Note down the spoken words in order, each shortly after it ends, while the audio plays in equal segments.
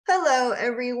Hello,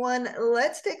 everyone.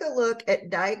 Let's take a look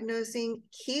at diagnosing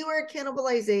keyword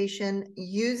cannibalization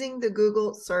using the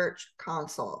Google Search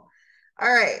Console.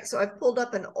 All right, so I've pulled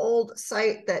up an old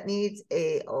site that needs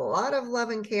a lot of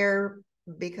love and care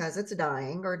because it's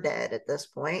dying or dead at this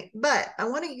point, but I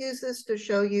want to use this to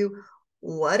show you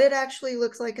what it actually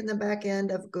looks like in the back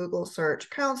end of Google Search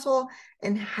Console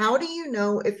and how do you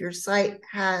know if your site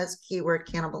has keyword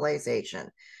cannibalization.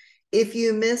 If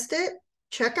you missed it,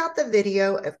 check out the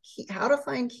video of how to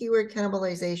find keyword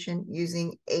cannibalization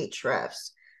using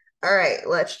Ahrefs. All right,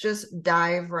 let's just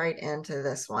dive right into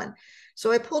this one.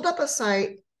 So I pulled up a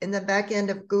site in the back end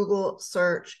of Google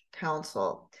Search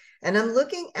Console, and I'm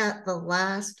looking at the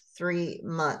last 3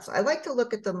 months. I like to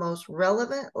look at the most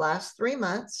relevant last 3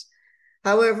 months.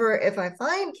 However, if I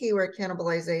find keyword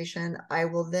cannibalization, I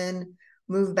will then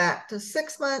move back to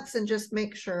 6 months and just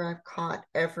make sure I've caught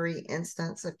every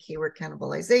instance of keyword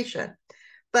cannibalization.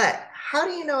 But how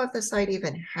do you know if the site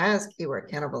even has keyword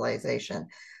cannibalization?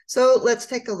 So let's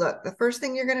take a look. The first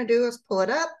thing you're going to do is pull it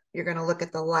up. You're going to look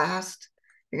at the last,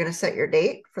 you're going to set your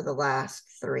date for the last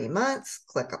 3 months,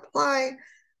 click apply.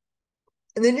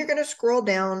 And then you're going to scroll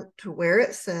down to where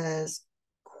it says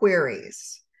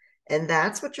queries. And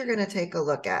that's what you're going to take a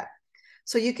look at.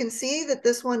 So you can see that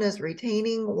this one is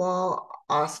retaining wall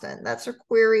Austin. That's a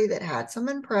query that had some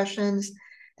impressions.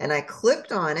 And I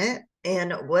clicked on it.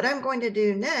 And what I'm going to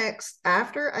do next,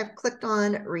 after I've clicked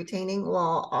on retaining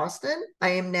wall Austin, I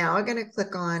am now going to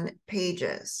click on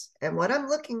pages. And what I'm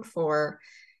looking for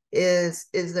is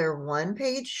there one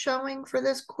page showing for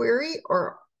this query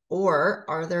or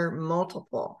are there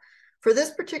multiple? For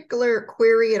this particular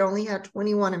query, it only had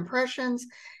 21 impressions.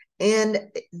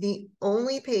 And the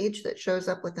only page that shows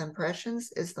up with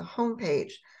impressions is the home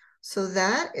page. So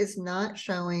that is not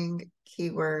showing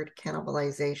keyword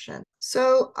cannibalization.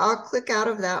 So I'll click out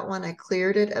of that one. I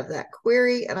cleared it of that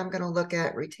query, and I'm going to look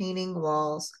at retaining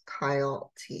walls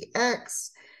Kyle TX.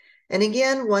 And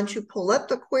again, once you pull up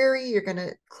the query, you're going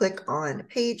to click on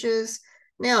pages.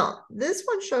 Now, this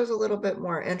one shows a little bit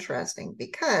more interesting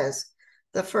because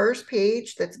the first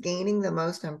page that's gaining the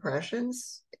most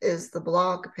impressions is the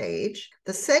blog page.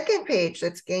 The second page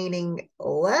that's gaining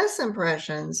less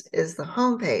impressions is the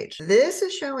home page. This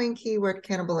is showing keyword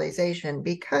cannibalization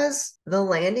because the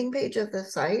landing page of the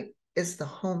site is the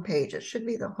home page. It should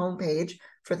be the home page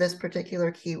for this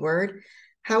particular keyword.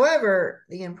 However,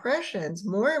 the impressions,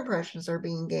 more impressions are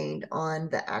being gained on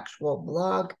the actual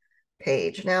blog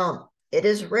page. Now, it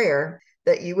is rare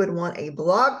that you would want a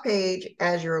blog page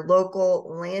as your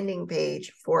local landing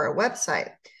page for a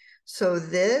website. So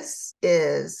this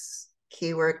is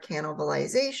keyword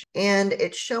cannibalization, and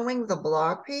it's showing the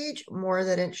blog page more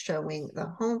than it's showing the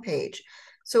home page.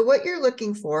 So what you're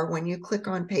looking for when you click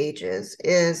on pages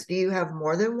is, do you have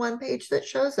more than one page that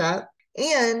shows up?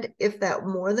 And if that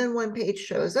more than one page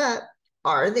shows up,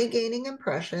 are they gaining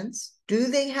impressions? Do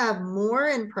they have more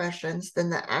impressions than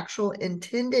the actual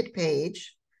intended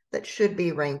page that should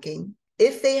be ranking?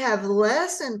 If they have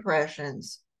less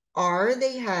impressions, are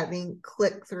they having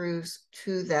click-throughs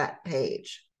to that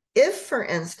page? If, for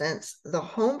instance, the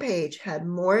home page had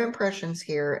more impressions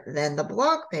here than the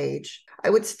blog page, I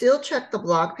would still check the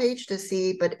blog page to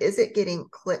see, but is it getting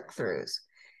click-throughs?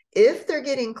 If they're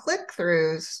getting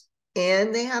click-throughs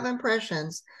and they have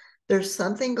impressions, there's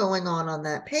something going on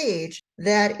that page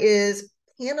that is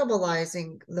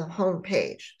cannibalizing the home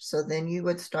page. So then you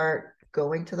would start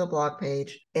going to the blog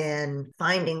page and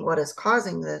finding what is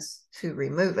causing this to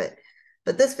remove it.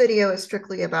 But this video is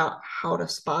strictly about how to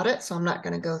spot it, so I'm not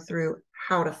going to go through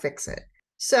how to fix it.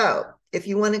 So if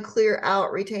you want to clear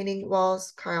out retaining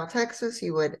walls Kyle, Texas,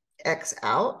 you would X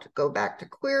out, go back to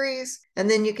queries, and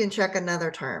then you can check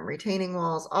another term, retaining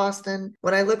walls Austin.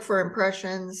 When I look for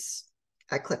impressions,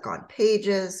 I click on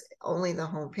pages, only the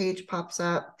home page pops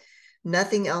up.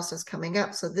 Nothing else is coming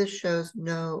up. So this shows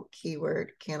no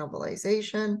keyword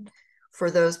cannibalization for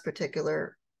those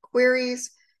particular queries.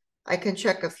 I can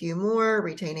check a few more,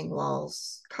 retaining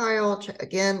walls Kyle.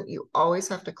 Again, you always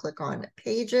have to click on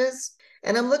pages.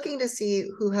 And I'm looking to see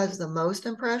who has the most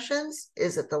impressions.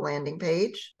 Is it the landing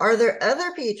page? Are there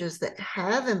other pages that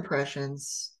have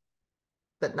impressions,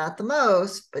 but not the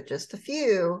most, but just a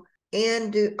few?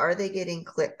 And are they getting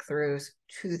click-throughs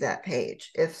to that page?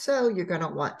 If so, you're going to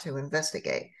want to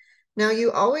investigate. Now,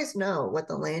 you always know what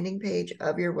the landing page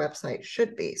of your website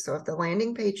should be. So if the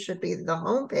landing page should be the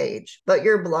home page, but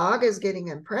your blog is getting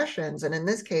impressions, and in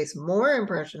this case, more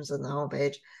impressions than the home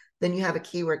page, then you have a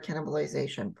keyword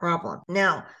cannibalization problem.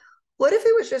 Now, what if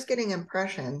it was just getting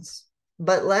impressions,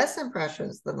 but less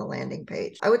impressions than the landing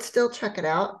page? I would still check it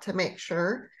out to make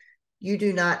sure you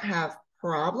do not have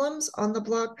problems on the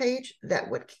blog page that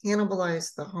would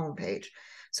cannibalize the homepage.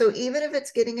 So even if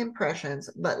it's getting impressions,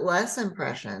 but less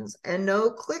impressions and no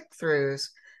click-throughs,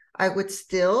 I would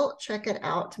still check it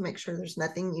out to make sure there's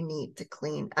nothing you need to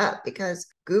clean up, because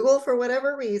Google, for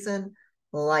whatever reason,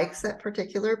 likes that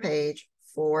particular page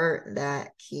for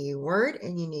that keyword,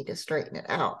 and you need to straighten it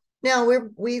out. Now,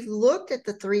 we've looked at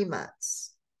the 3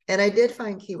 months, and I did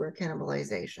find keyword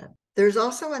cannibalization. There's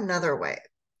also another way.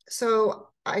 So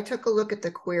I took a look at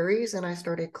the queries and I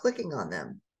started clicking on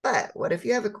them. But what if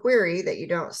you have a query that you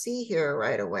don't see here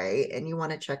right away and you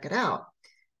want to check it out?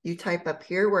 You type up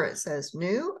here where it says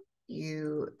new,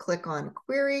 you click on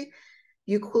query,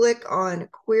 you click on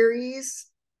queries,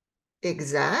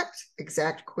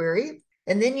 exact query,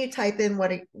 and then you type in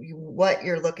what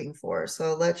you're looking for.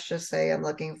 So let's just say I'm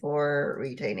looking for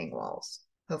retaining walls.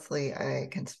 Hopefully I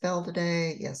can spell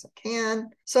today. Yes, I can.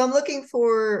 So I'm looking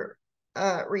for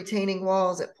retaining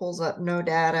walls. It pulls up no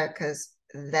data because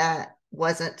that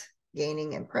wasn't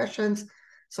gaining impressions.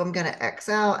 So I'm going to X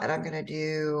out and I'm going to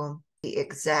do the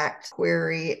exact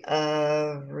query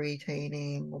of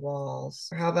retaining walls.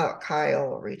 Or how about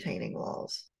Kyle retaining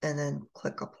walls? And then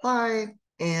click apply.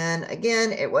 And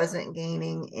again, it wasn't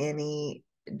gaining any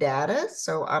data,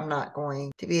 so I'm not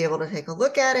going to be able to take a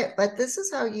look at it. But this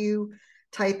is how you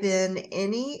type in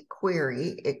any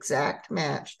query, exact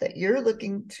match that you're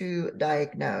looking to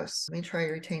diagnose. Let me try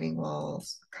retaining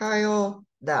walls. Kyle,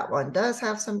 that one does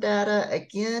have some data.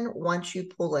 Again, once you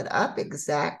pull it up,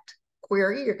 exact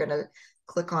query, you're going to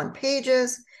click on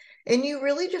pages, and you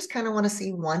really just kind of want to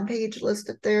see one page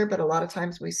listed there, but a lot of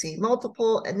times we see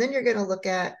multiple, and then you're going to look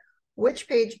at which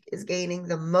page is gaining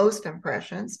the most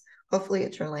impressions. Hopefully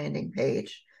it's your landing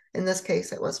page. In this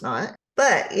case, it was not.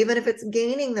 But even if it's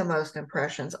gaining the most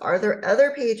impressions, are there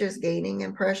other pages gaining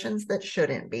impressions that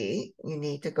shouldn't be? You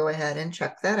need to go ahead and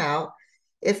check that out.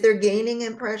 If they're gaining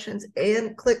impressions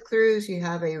and click-throughs, you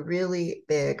have a really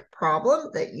big problem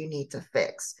that you need to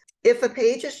fix. If a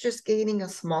page is just gaining a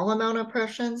small amount of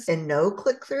impressions and no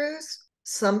click-throughs,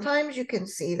 sometimes you can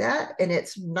see that and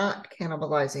it's not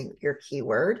cannibalizing your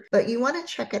keyword, but you want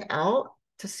to check it out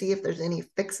to see if there's any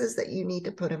fixes that you need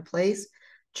to put in place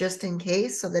just in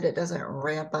case, so that it doesn't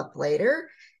ramp up later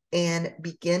and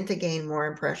begin to gain more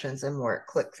impressions and more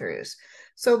click-throughs.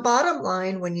 So bottom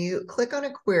line, when you click on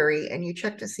a query and you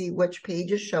check to see which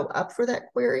pages show up for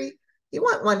that query, you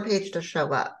want one page to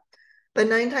show up. But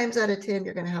 9 times out of 10,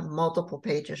 you're going to have multiple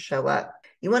pages show up.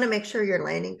 You want to make sure your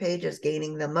landing page is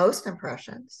gaining the most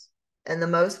impressions and the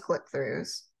most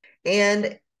click-throughs.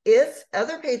 And if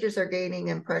other pages are gaining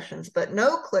impressions but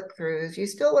no click-throughs, you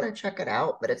still want to check it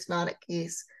out, but it's not a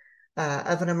case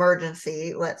of an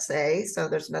emergency, let's say. So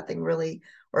there's nothing really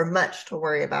or much to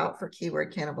worry about for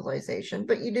keyword cannibalization,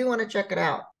 but you do want to check it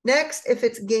out. Next, if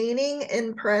it's gaining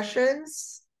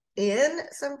impressions and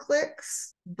some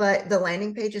clicks, but the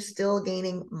landing page is still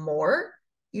gaining more,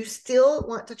 you still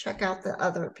want to check out the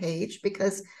other page,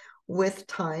 because with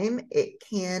time, it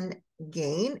can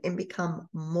gain and become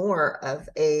more of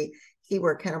a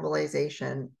keyword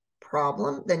cannibalization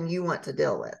problem than you want to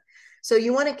deal with. So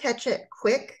you want to catch it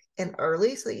quick and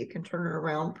early so you can turn it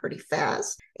around pretty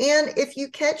fast. And if you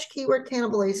catch keyword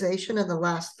cannibalization in the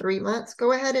last 3 months,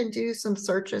 go ahead and do some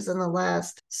searches in the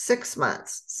last 6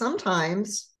 months.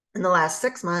 Sometimes in the last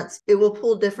 6 months, it will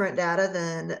pull different data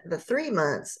than the 3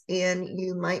 months, and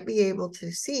you might be able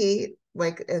to see,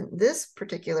 like in this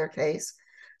particular case.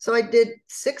 So I did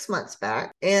 6 months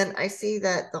back, and I see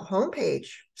that the homepage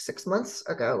 6 months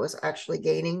ago was actually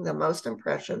gaining the most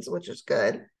impressions, which is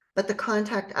good. But the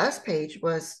Contact Us page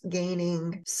was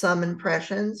gaining some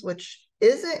impressions, which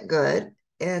isn't good,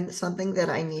 and something that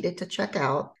I needed to check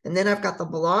out. And then I've got the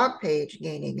blog page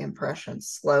gaining impressions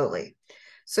slowly.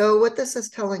 So what this is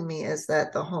telling me is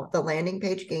that the landing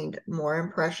page gained more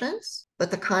impressions,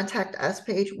 but the Contact Us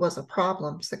page was a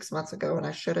problem 6 months ago, and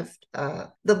I should have,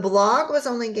 the blog was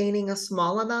only gaining a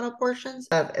small amount of portions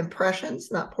of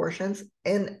impressions, not portions,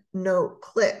 and no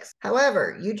clicks.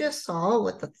 However, you just saw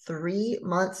with the 3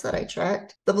 months that I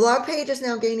checked, the blog page is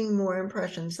now gaining more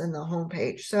impressions than the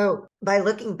homepage. So by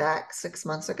looking back 6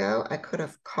 months ago, I could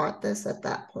have caught this at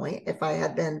that point if I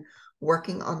had been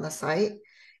working on the site.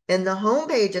 And the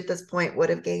homepage at this point would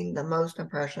have gained the most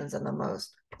impressions and the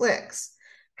most clicks.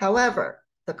 However,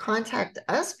 the Contact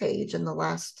Us page in the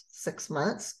last 6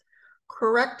 months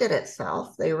corrected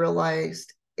itself. They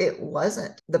realized it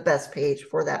wasn't the best page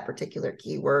for that particular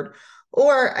keyword.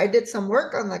 Or I did some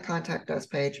work on the Contact Us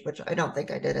page, which I don't think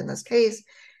I did in this case,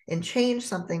 and changed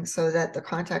something so that the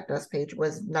Contact Us page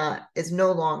is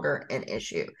no longer an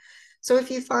issue. So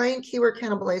if you find keyword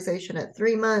cannibalization at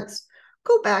 3 months,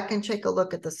 go back and take a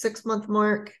look at the 6 month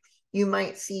mark you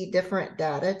might see different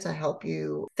data to help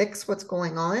you fix what's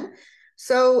going on.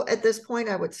 So at this point,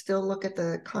 I would still look at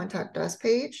the Contact Us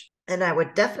page, and I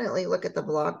would definitely look at the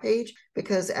blog page,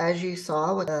 because as you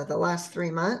saw with the last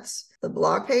 3 months, the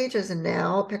blog page has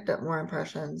now picked up more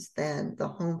impressions than the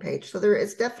homepage. So there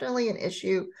is definitely an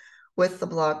issue with the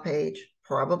blog page,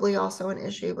 probably also an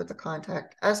issue with the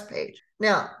Contact Us page.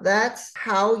 Now, that's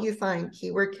how you find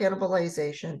keyword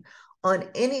cannibalization on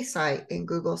any site in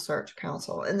Google Search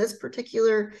Console. In this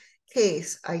particular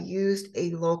case, I used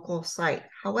a local site.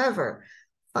 However,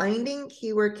 finding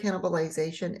keyword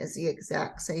cannibalization is the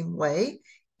exact same way,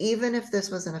 even if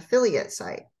this was an affiliate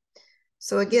site.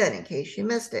 So again, in case you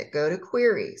missed it, go to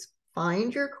queries,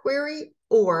 find your query,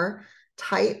 or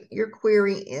type your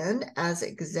query in as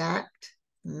exact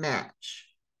match,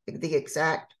 the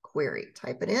exact query.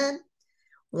 Type it in.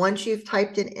 Once you've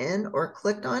typed it in or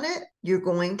clicked on it, you're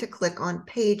going to click on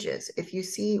pages. If you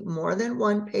see more than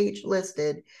one page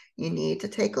listed, you need to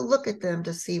take a look at them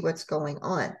to see what's going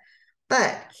on.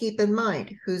 But keep in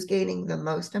mind who's gaining the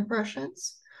most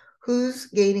impressions, who's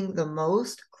gaining the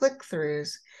most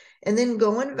click-throughs, and then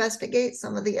go investigate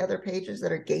some of the other pages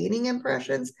that are gaining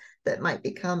impressions that might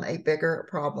become a bigger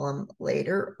problem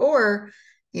later. Or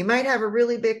you might have a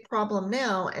really big problem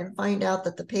now and find out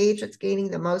that the page that's gaining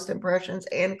the most impressions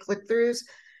and click-throughs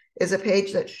is a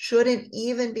page that shouldn't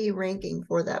even be ranking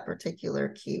for that particular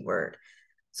keyword.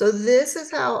 So this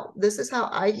is how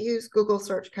I use Google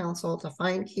Search Console to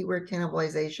find keyword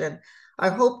cannibalization. I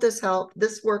hope this helped.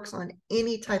 This works on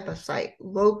any type of site,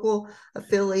 local,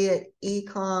 affiliate,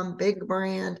 e-com, big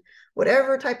brand,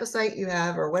 whatever type of site you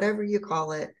have or whatever you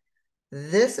call it.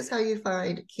 This is how you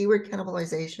find keyword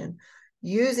cannibalization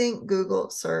using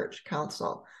Google Search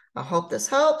Console. I hope this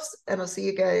helps, and I'll see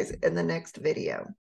you guys in the next video.